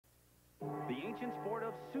The ancient sport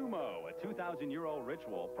of sumo, a 2,000-year-old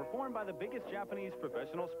ritual performed by the biggest Japanese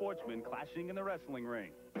professional sportsmen clashing in the wrestling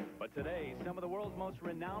ring. But today, some of the world's most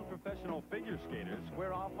renowned professional figure skaters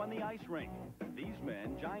square off on the ice rink. These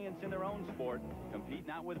men, giants in their own sport, compete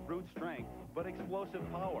not with brute strength, but explosive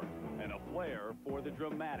power and a flair for the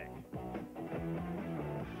dramatic.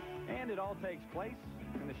 And it all takes place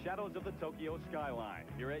in the shadows of the Tokyo skyline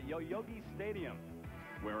here at Yoyogi Stadium,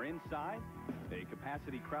 where inside, a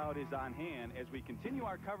capacity crowd is on hand as we continue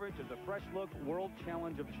our coverage of the Fresh Look World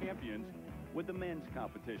Challenge of Champions with the men's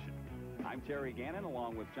competition. I'm Terry Gannon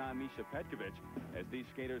along with John Misha Petkovich as these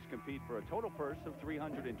skaters compete for a total purse of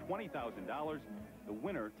 $320,000, the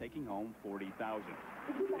winner taking home $40,000.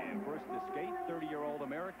 And first to skate, 30-year-old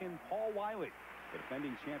American Paul Wiley, the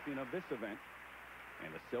defending champion of this event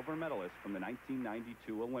and a silver medalist from the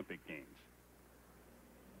 1992 Olympic Games.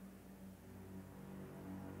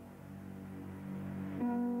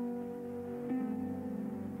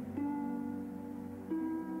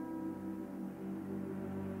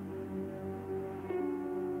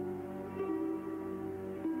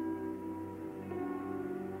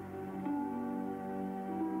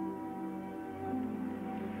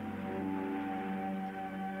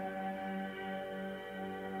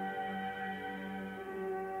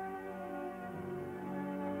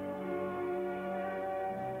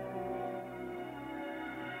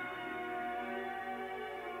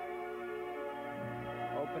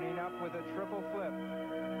 Opening up with a triple flip.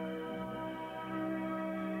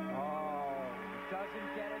 Oh, doesn't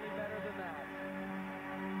get any better than that.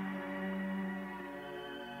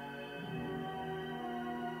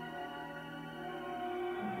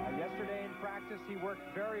 Yesterday in practice, he worked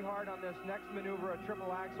very hard on this next maneuver, a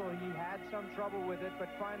triple axel. He had some trouble with it, but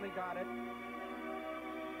finally got it.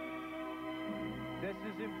 This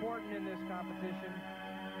is important in this competition.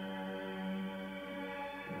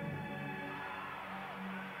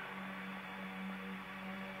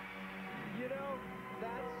 You know,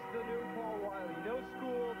 that's the new Paul Wiley. No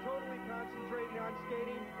school, totally concentrating on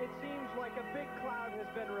skating. It seems like a big cloud has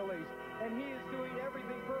been released, and he is doing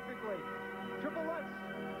everything perfectly. Triple Lutz.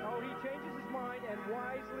 Oh, he changes his mind and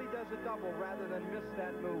wisely does a double rather than miss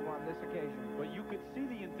that move on this occasion. But you could see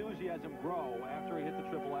the enthusiasm grow after he hit the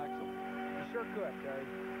triple axel. You sure could, Terry.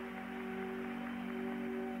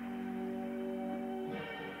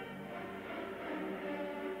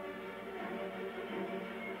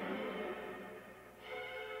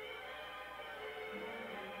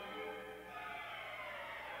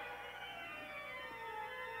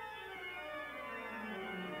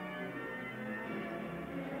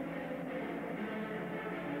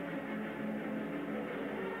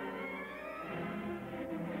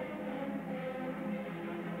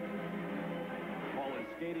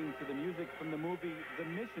 Skating to the music from the movie The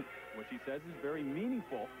Mission, which he says is very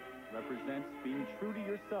meaningful, represents being true to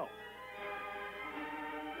yourself.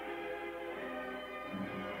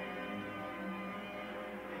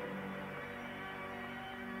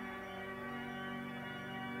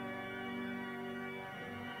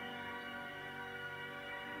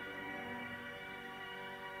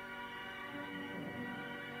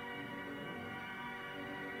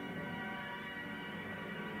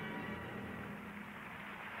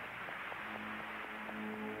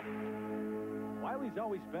 Wiley's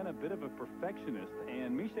always been a bit of a perfectionist,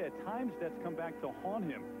 and Misha, at times that's come back to haunt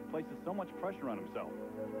him, places so much pressure on himself.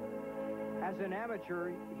 As an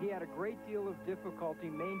amateur, he had a great deal of difficulty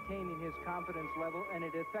maintaining his confidence level, and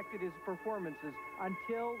it affected his performances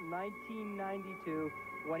until 1992,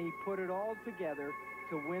 when he put it all together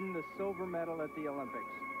to win the silver medal at the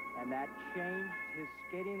Olympics. And that changed his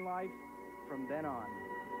skating life from then on.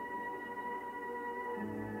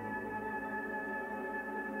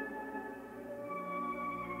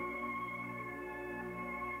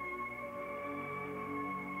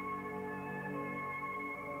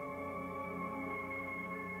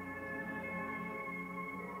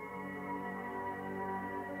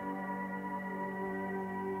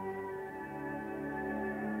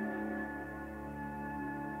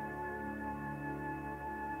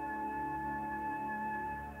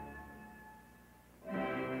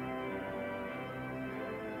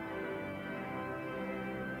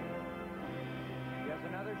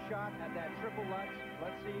 Another shot at that triple Lutz.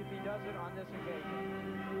 Let's see if he does it on this occasion.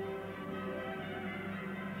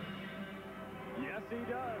 Yes, he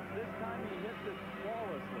does. This time he hits it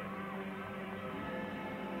flawlessly.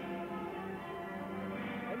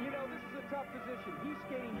 And you know, this is a tough position. He's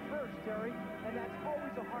skating first, Terry, and that's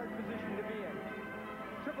always a hard position to be in.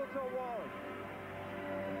 Triple toe Wally.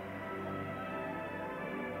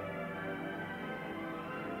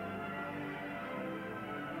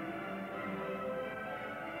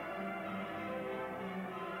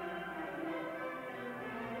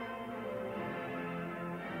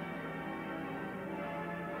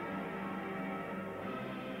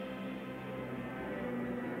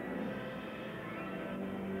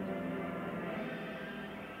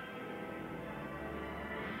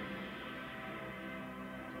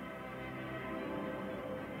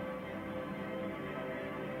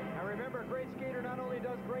 skater not only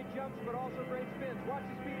does great jumps, but also great spins. Watch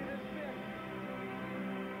the speed of this spin.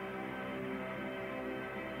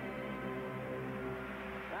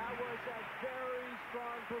 That was a very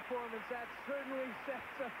strong performance. That certainly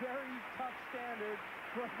sets a very tough standard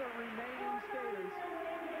for the remaining skaters.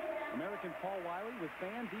 American Paul Wiley with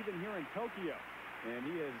fans even here in Tokyo. And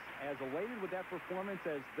he is as elated with that performance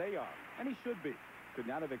as they are. And he should be. Could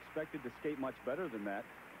not have expected to skate much better than that.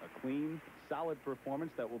 A clean, solid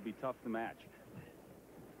performance that will be tough to match.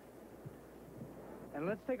 And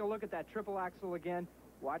let's take a look at that triple axel again.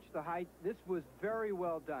 Watch the height. This was very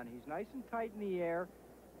well done. He's nice and tight in the air.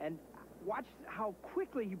 And watch how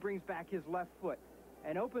quickly he brings back his left foot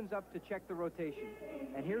and opens up to check the rotation.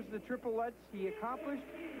 And here's the triple lutz he accomplished.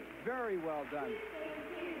 Very well done.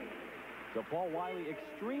 So Paul Wiley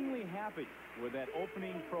extremely happy with that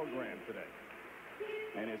opening program today.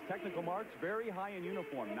 And his technical marks very high in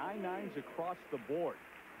uniform, 9.9s across the board.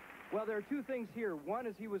 Well, there are two things here. One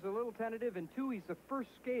is he was a little tentative, and two, he's the first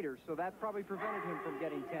skater, so that probably prevented him from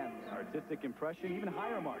getting 10s. Artistic impression, even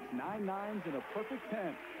higher marks, 9.9s and a perfect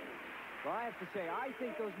 10. Well, I have to say, I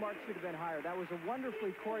think those marks should have been higher. That was a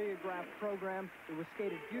wonderfully choreographed program. It was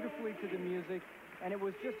skated beautifully to the music, and it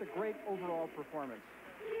was just a great overall performance.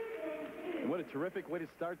 And what a terrific way to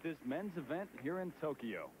start this men's event here in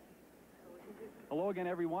Tokyo. Hello again,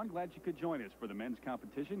 everyone. Glad you could join us for the men's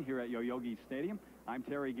competition here at Yoyogi Stadium. I'm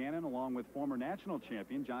Terry Gannon, along with former national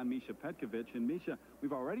champion John Misha Petkovic. And Misha,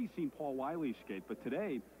 we've already seen Paul Wiley skate, but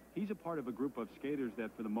today he's a part of a group of skaters that,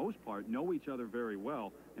 for the most part, know each other very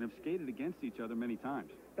well and have skated against each other many times.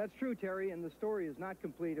 That's true, Terry, and the story is not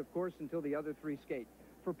complete, of course, until the other three skate.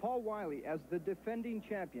 For Paul Wiley, as the defending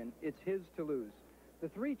champion, it's his to lose. The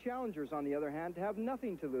three challengers, on the other hand, have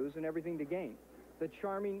nothing to lose and everything to gain. The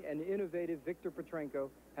charming and innovative Viktor Petrenko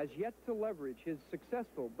has yet to leverage his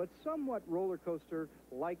successful but somewhat roller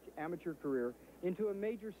coaster-like amateur career into a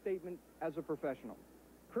major statement as a professional.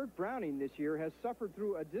 Kurt Browning this year has suffered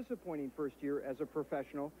through a disappointing first year as a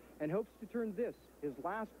professional and hopes to turn this, his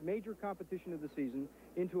last major competition of the season,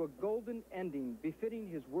 into a golden ending befitting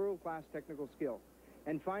his world-class technical skill.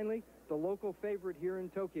 And finally, the local favorite here in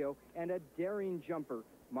Tokyo and a daring jumper,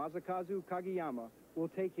 Masakazu Kageyama, will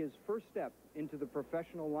take his first step into the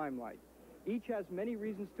professional limelight. Each has many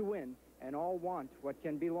reasons to win, and all want what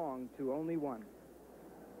can belong to only one.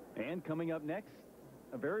 And coming up next,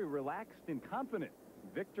 a very relaxed and confident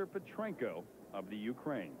Viktor Petrenko of the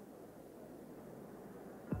Ukraine.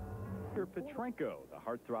 Viktor Petrenko, the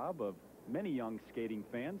heartthrob of many young skating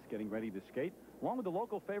fans getting ready to skate, along with the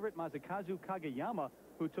local favorite Masakazu Kageyama,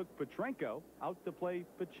 who took Petrenko out to play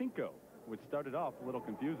pachinko, which started off a little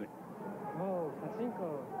confusing. Oh,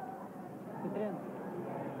 pachinko. Petrenko.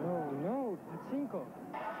 No, pachinko.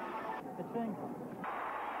 Petrenko.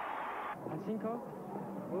 Pachinko?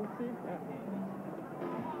 We'll see.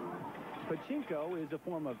 Pachinko is a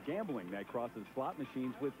form of gambling that crosses slot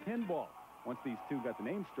machines with pinball. Once these two got the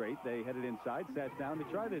name straight, they headed inside, sat down to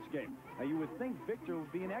try this game. Now, you would think Viktor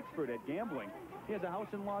would be an expert at gambling. He has a house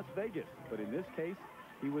in Las Vegas, but in this case,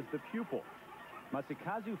 he was the pupil.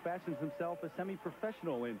 Masakazu fashions himself a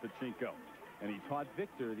semi-professional in pachinko, and he taught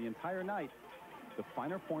Viktor the entire night the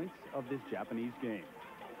finer points of this Japanese game.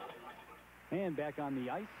 And back on the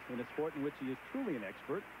ice, in a sport in which he is truly an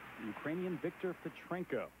expert, the Ukrainian Viktor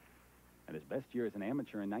Petrenko. At his best year as an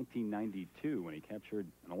amateur in 1992, when he captured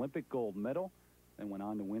an Olympic gold medal, then went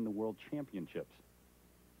on to win the World Championships.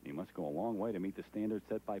 He must go a long way to meet the standards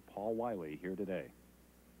set by Paul Wiley here today.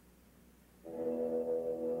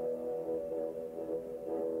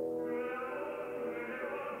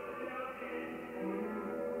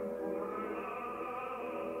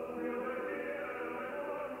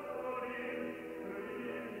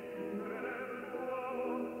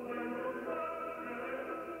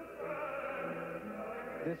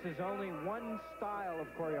 This is only one style of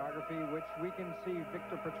choreography which we can see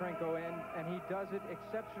Viktor Petrenko in, and he does it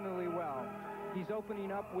exceptionally well. He's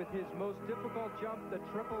opening up with his most difficult jump, the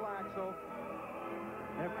triple axel.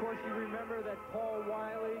 And of course, you remember that Paul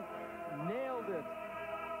Wiley nailed it.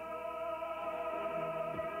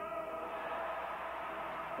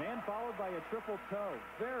 And followed by a triple toe.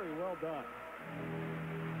 Very well done.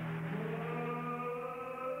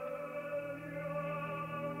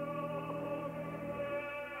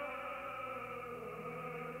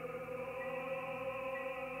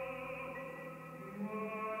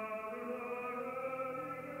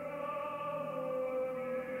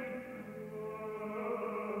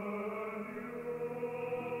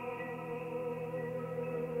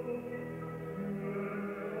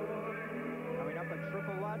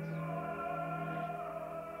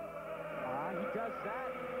 He does that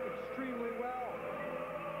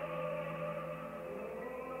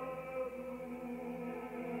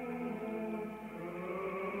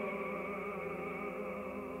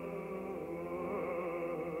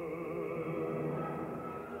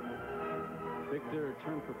Victor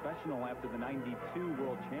turned professional after the '92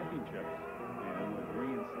 World Championships and was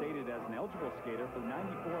reinstated as an eligible skater for the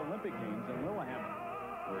 '94 Olympic Games in Lillehammer,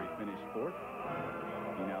 where he finished fourth.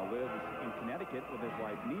 He now lives in Connecticut with his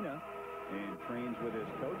wife Nina and trains with his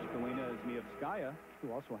coach Galina Znievskaya,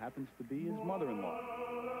 who also happens to be his mother-in-law.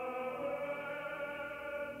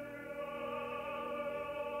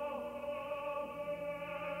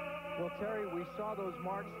 Well, Terry, we saw those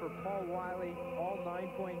marks for Paul Wiley, all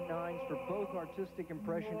 9.9s for both artistic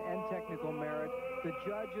impression and technical merit. The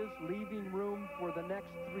judges leaving room for the next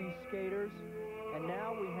three skaters. And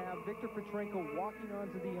now we have Victor Petrenko walking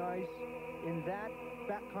onto the ice in that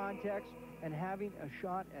context and having a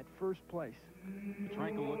shot at first place.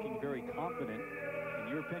 Petrenko looking very confident. In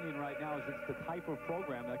your opinion right now, is it's the type of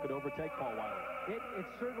program that could overtake Paul Wiley? It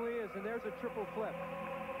certainly is, and there's a triple flip.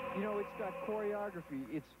 You know, it's got choreography.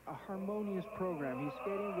 It's a harmonious program. He's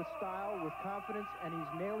skating with style, with confidence, and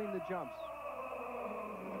he's nailing the jumps.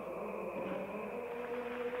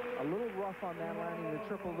 A little rough on that landing, the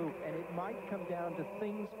triple loop, and it might come down to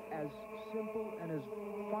things as simple and as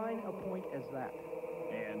fine a point as that.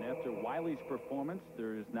 And after Wiley's performance,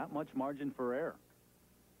 there's not much margin for error.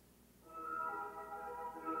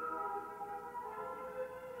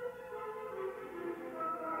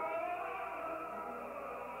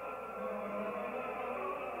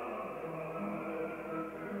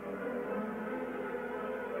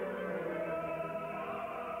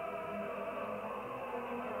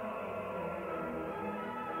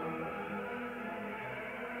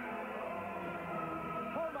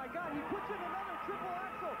 He puts in another triple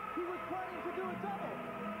axel. He was planning to do a double.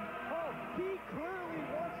 Oh, he clearly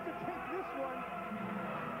wants to take this one.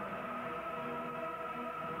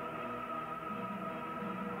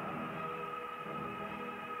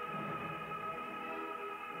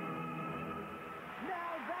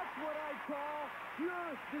 Now that's what I call pure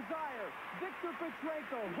desire. Victor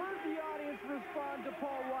Petrenko heard the audience respond to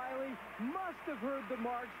Paul Wiley, must have heard the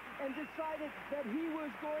marks, and decided that he was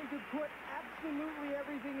going to put absolutely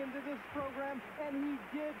everything into this program, and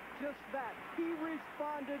he did just that. He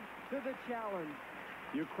responded to the challenge.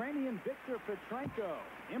 Ukrainian Victor Petrenko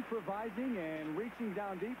improvising and reaching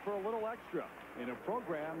down deep for a little extra in a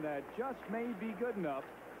program that just may be good enough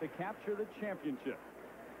to capture the championship.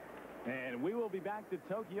 And we will be back to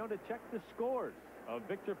Tokyo to check the scores of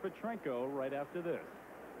Victor Petrenko right after this.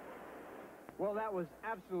 Well, that was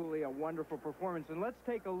absolutely a wonderful performance. And let's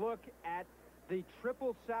take a look at the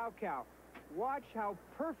triple Salchow. Watch how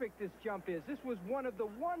perfect this jump is. This was one of the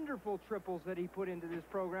wonderful triples that he put into this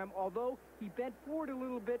program, although he bent forward a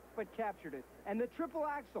little bit but captured it. And the triple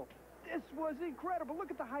axel, this was incredible.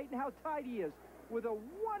 Look at the height and how tight he is with a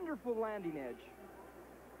wonderful landing edge.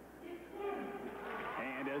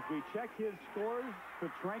 And as we check his scores,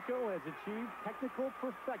 Petrenko has achieved technical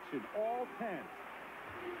perfection, all 10s.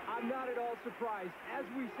 I'm not at all surprised. As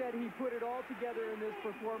we said, he put it all together in this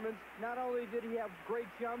performance. Not only did he have great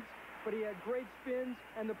jumps, but he had great spins,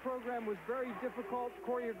 and the program was very difficult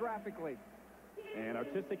choreographically. And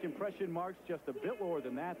artistic impression marks just a bit lower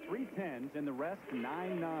than that, 3 10s, and the rest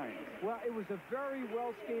 9 9s. Well, it was a very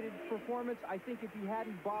well-skated performance. I think if he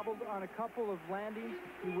hadn't bobbled on a couple of landings,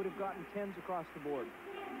 he would have gotten 10s across the board.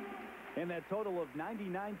 And that total of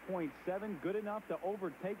 99.7, good enough to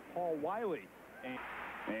overtake Paul Wiley.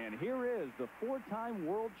 And here is the 4-time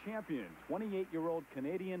world champion, 28-year-old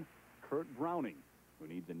Canadian Kurt Browning, who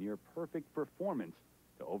needs a near-perfect performance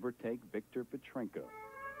to overtake Victor Petrenko.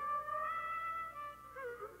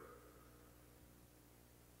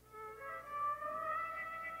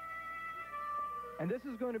 And this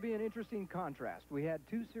is going to be an interesting contrast. We had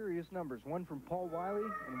two serious numbers, one from Paul Wiley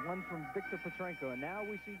and one from Victor Petrenko. And now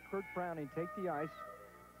we see Kurt Browning take the ice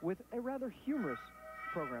with a rather humorous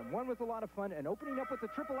program. One with a lot of fun, and opening up with the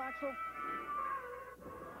triple axel.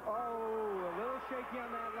 Oh, a little shaky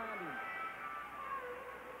on that landing.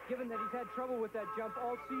 Given that he's had trouble with that jump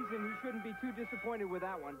all season, he shouldn't be too disappointed with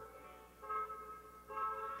that one.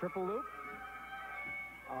 Triple loop.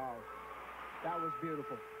 Oh, that was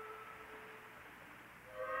beautiful.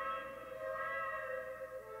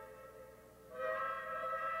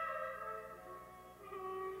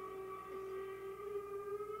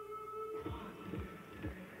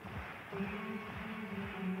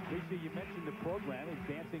 Lisa, you mentioned the program is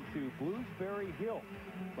dancing to Bluesberry Hill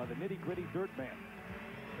by the Nitty Gritty Dirt Band.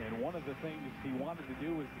 And one of the things he wanted to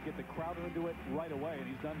do was to get the crowd into it right away, and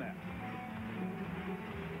he's done that.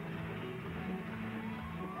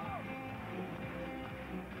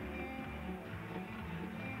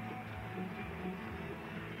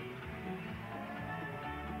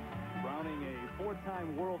 Browning, a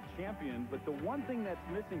 4-time world champion, but the one thing that's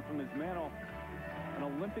missing from his mantle, an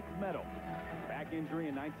Olympic medal. Back back injury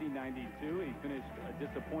in 1992. He finished a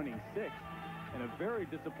disappointing 6th and a very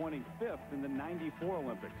disappointing 5th in the 94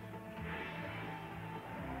 Olympics.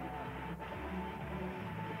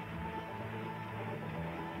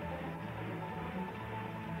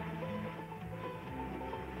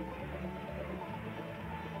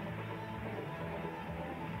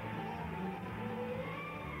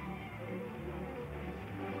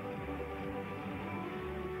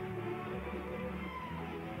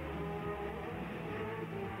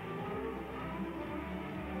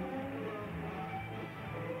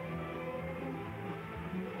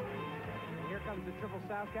 The triple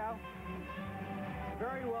Salchow.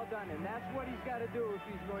 Very well done, and that's what he's got to do if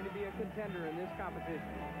he's going to be a contender in this competition.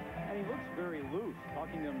 And he looks very loose.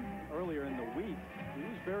 Talking to him earlier in the week, he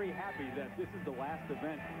was very happy that this is the last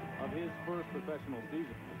event of his first professional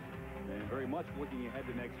season, and very much looking ahead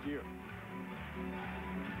to next year.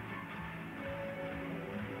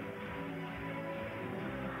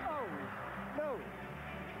 Oh, no.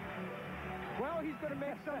 Well, he's going to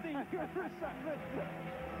make something here for something.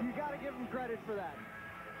 You got to give him credit for that.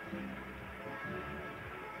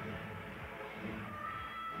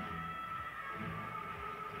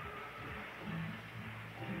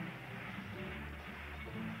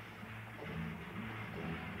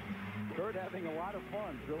 Kurt having a lot of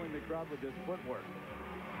fun drilling the crowd with his footwork.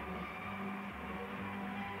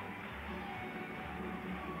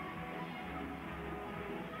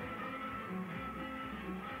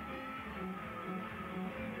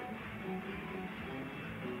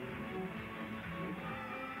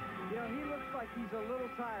 You know, he looks like he's a little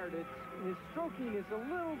tired. His stroking is a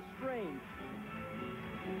little strange.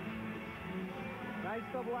 Nice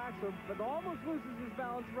double axel, but almost loses his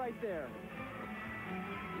balance right there.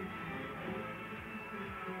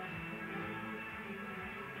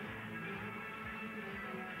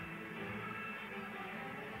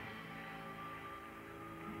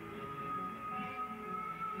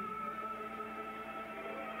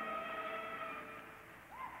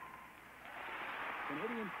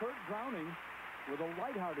 Canadian Kurt Browning with a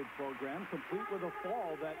lighthearted program, complete with a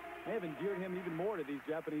fall that may have endeared him even more to these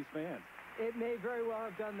Japanese fans. It may very well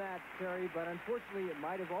have done that, Terry, but unfortunately it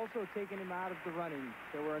might have also taken him out of the running.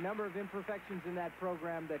 There were a number of imperfections in that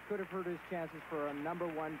program that could have hurt his chances for a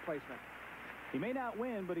 #1 placement. He may not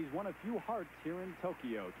win, but he's won a few hearts here in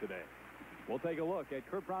Tokyo today. We'll take a look at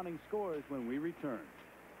Kurt Browning's scores when we return.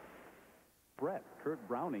 Brett, Kurt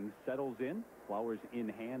Browning settles in, flowers in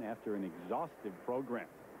hand after an exhaustive program.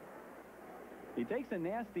 He takes a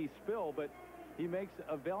nasty spill, but he makes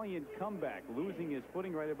a valiant comeback, losing his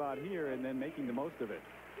footing right about here and then making the most of it.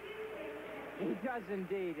 He does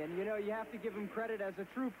indeed, and you know, you have to give him credit as a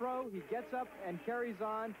true pro. He gets up and carries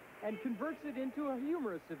on and converts it into a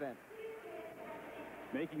humorous event.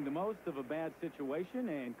 Making the most of a bad situation,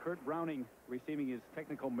 and Kurt Browning receiving his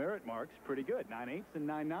technical merit marks pretty good, 9/8 and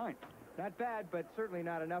 9/9. Not bad, but certainly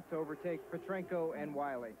not enough to overtake Petrenko and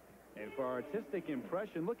Wiley. And for artistic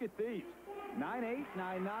impression, look at these. 9/8,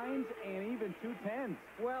 9/9s, and even 2/10s.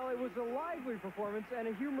 Well, it was a lively performance and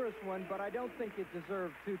a humorous one, but I don't think it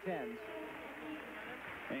deserved 2/10s.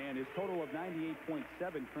 And his total of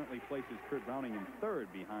 98.7 currently places Kurt Browning in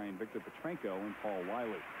third behind Victor Petrenko and Paul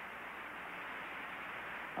Wiley.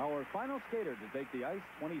 Our final skater to take the ice,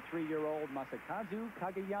 23-year-old Masakazu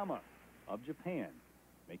Kageyama of Japan,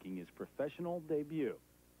 making his professional debut.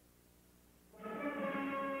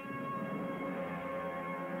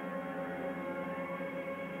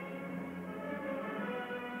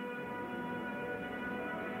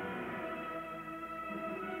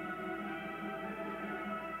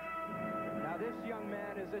 Now this young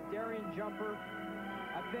man is a daring jumper,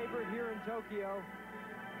 a favorite here in Tokyo,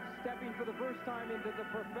 stepping for the first time into the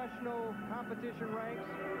professional competition ranks,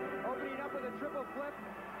 opening up with a triple flip.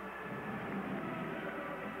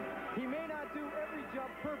 He may not do every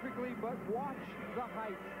jump perfectly, but watch the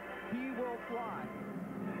height. He will fly.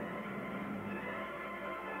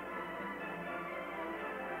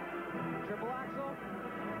 Triple axel.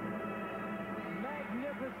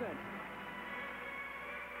 Magnificent.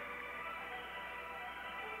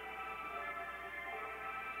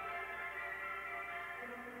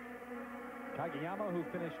 Kageyama, who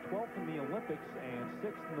finished 12th in the Olympics and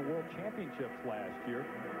 6th in the World Championships last year,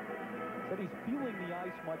 said he's feeling the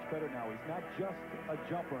ice much better now. He's not just a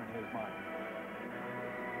jumper in his mind.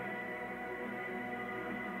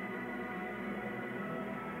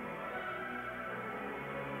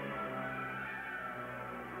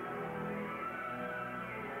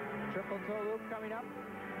 Triple toe loop coming up.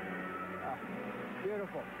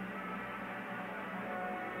 Beautiful.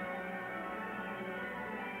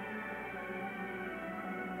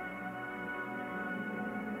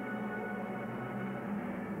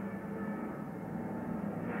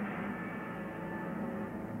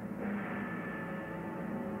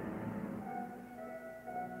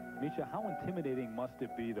 Misha, how intimidating must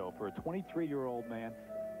it be, though, for a 23-year-old man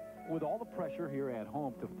with all the pressure here at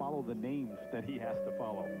home to follow the names that he has to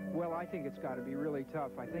follow? Well, I think it's got to be really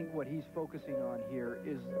tough. I think what he's focusing on here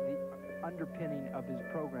is the underpinning of his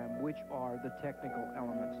program, which are the technical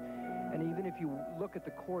elements. And even if you look at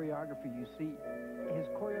the choreography, you see his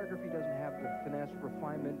choreography doesn't have the finesse,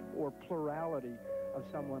 refinement, or plurality of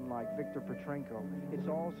someone like Viktor Petrenko. It's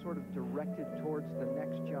all sort of directed towards the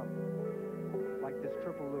next jump, like this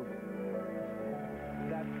triple loop.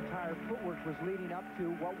 That entire footwork was leading up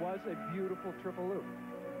to what was a beautiful triple loop.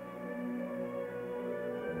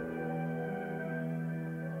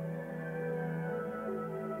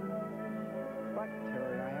 But,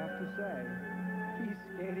 Terry, I have to say, he's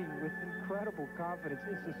skating with incredible confidence.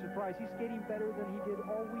 It's a surprise. He's skating better than he did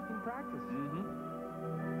all week in practice.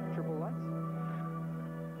 Triple Lutz.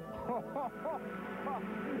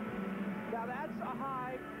 Now that's a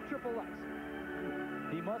high triple Lutz.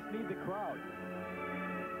 He must need the crowd.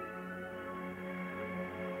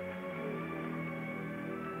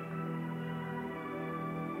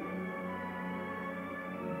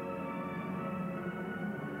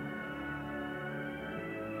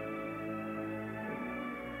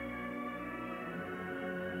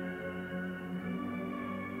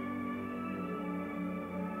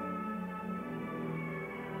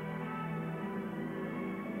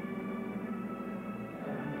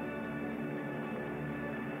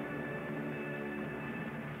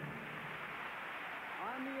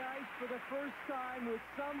 For the first time with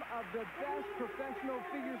some of the best professional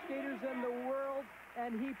figure skaters in the world,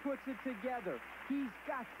 and he puts it together. He's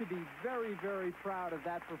got to be very, very proud of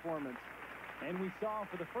that performance. And we saw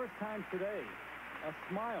for the first time today a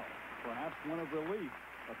smile, perhaps one of relief,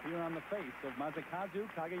 appear on the face of Masakazu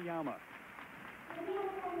Kageyama.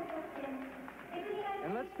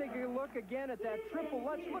 And let's take a look again at that triple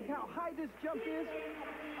Lutz. Look how high this jump is.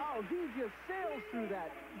 Oh, he just sails through that.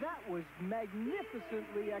 That was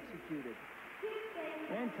magnificently executed.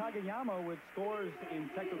 And Kageyama with scores in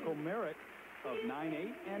technical merit of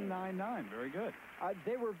 9.8 and 9.9. Very good.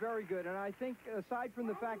 They were very good, and I think aside from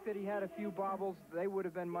the fact that he had a few bobbles, they would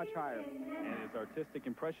have been much higher. And his artistic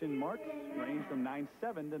impression marks range from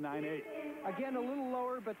 9.7 to 9.8. Again, a little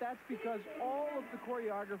lower, but that's because all of the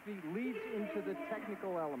choreography leads into the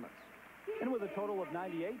technical elements. And with a total of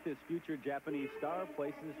 98, this future Japanese star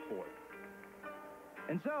places fourth.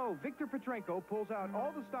 And so, Viktor Petrenko pulls out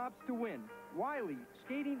all the stops to win. Wiley,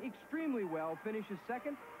 skating extremely well, finishes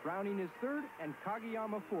second, Browning is third, and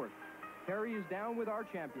Kageyama fourth. Terry is down with our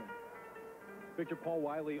champion. Victor, Paul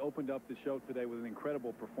Wiley opened up the show today with an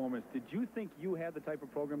incredible performance. Did you think you had the type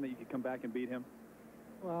of program that you could come back and beat him?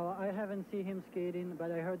 Well, I haven't seen him skating,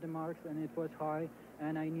 but I heard the marks, and it was high,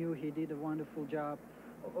 and I knew he did a wonderful job.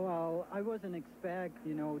 Well, I wasn't expect,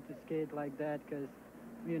 to skate like that because,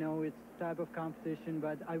 it's type of competition,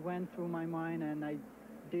 but I went through my mind, and I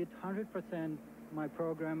did 100% my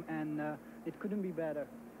program, and it couldn't be better.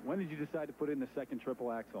 When did you decide to put in the second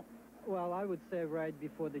triple axel? Well, I would say right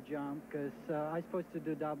before the jump, because I was supposed to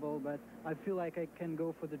do double, but I feel like I can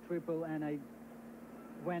go for the triple, and I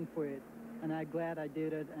went for it. And I'm glad I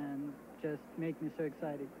did it, and just make me so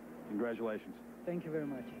excited. Congratulations. Thank you very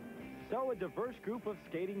much. So a diverse group of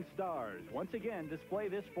skating stars once again display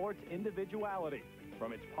this sport's individuality,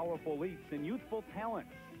 from its powerful leaps and youthful talents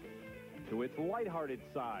to its lighthearted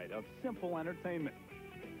side of simple entertainment.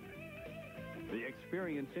 The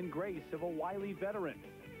experience and grace of a wily veteran,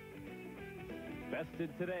 bested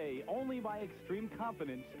today only by extreme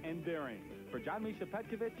confidence and daring. For John Misha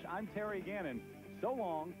Petkovic, I'm Terry Gannon. So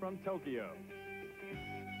long from Tokyo.